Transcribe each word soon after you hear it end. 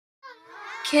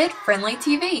Kid Friendly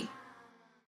TV.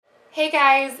 Hey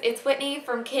guys, it's Whitney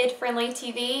from Kid Friendly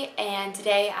TV, and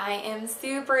today I am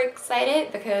super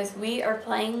excited because we are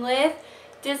playing with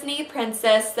Disney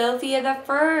Princess Sofia the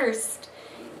First.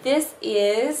 This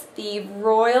is the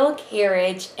Royal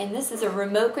Carriage, and this is a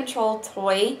remote control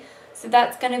toy, so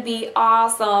that's going to be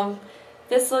awesome.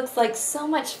 This looks like so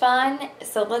much fun,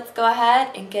 so let's go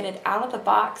ahead and get it out of the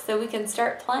box so we can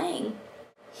start playing.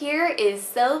 Here is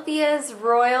Sofia's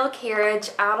Royal Carriage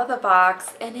out of the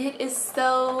box, and it is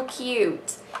so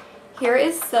cute. Here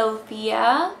is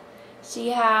Sofia. She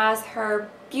has her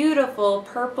beautiful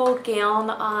purple gown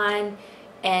on,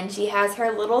 and she has her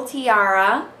little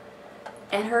tiara,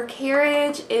 and her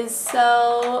carriage is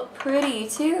so pretty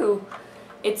too.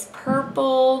 It's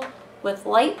purple with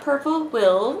light purple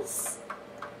wheels.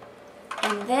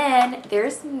 And then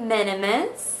there's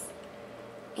Minimus,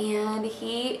 and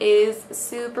he is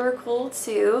super cool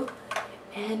too,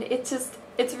 and it's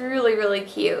really, really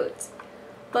cute.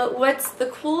 But what's the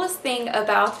coolest thing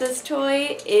about this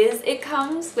toy is it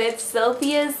comes with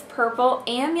Sofia's purple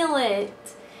amulet.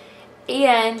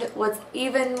 And what's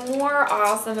even more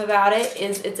awesome about it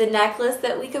is it's a necklace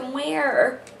that we can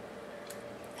wear.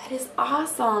 That is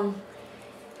awesome.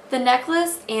 The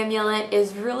necklace amulet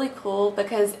is really cool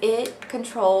because it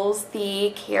controls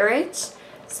the carriage,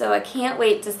 so I can't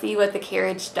wait to see what the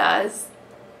carriage does.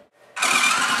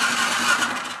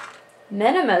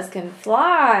 Minimus can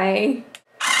fly.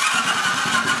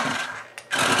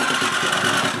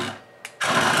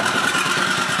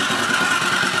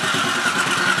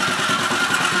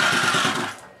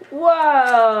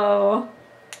 Whoa!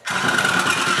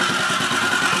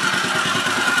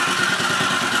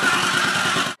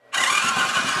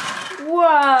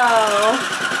 Whoa!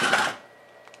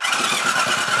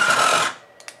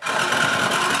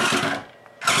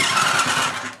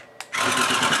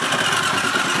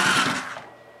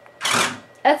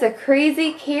 That's a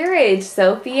crazy carriage,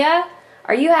 Sofia.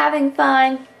 Are you having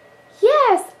fun?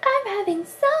 Yes, I'm having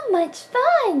so much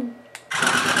fun.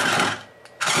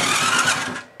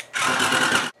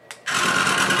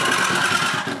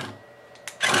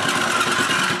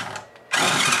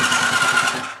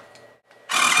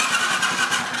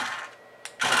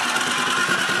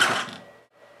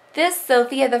 This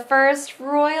Sofia the First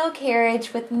Royal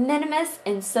Carriage with Minimus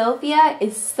and Sofia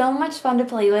is so much fun to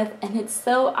play with, and it's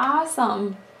so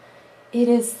awesome. It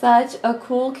is such a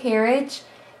cool carriage,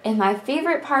 and my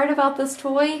favorite part about this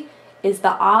toy is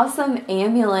the awesome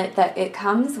amulet that it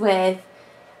comes with.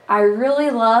 I really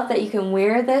love that you can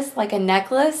wear this like a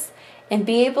necklace and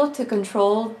be able to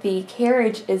control the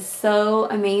carriage is so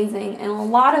amazing and a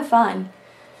lot of fun.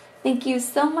 Thank you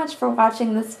so much for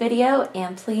watching this video,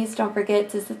 and please don't forget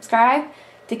to subscribe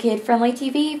to Kid Friendly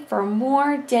TV for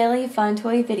more daily fun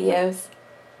toy videos.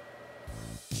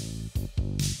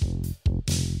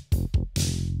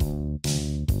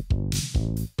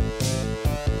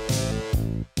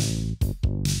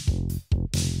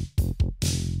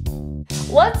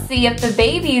 Let's see if the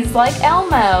babies like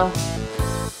Elmo.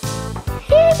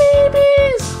 Hey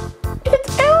babies!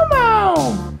 It's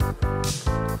Elmo!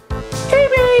 Hey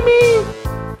baby!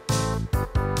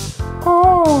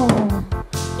 Oh,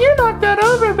 you knocked that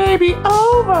other baby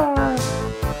over!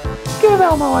 Give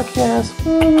Elmo a kiss.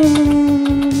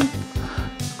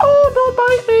 Oh, don't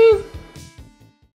bite me!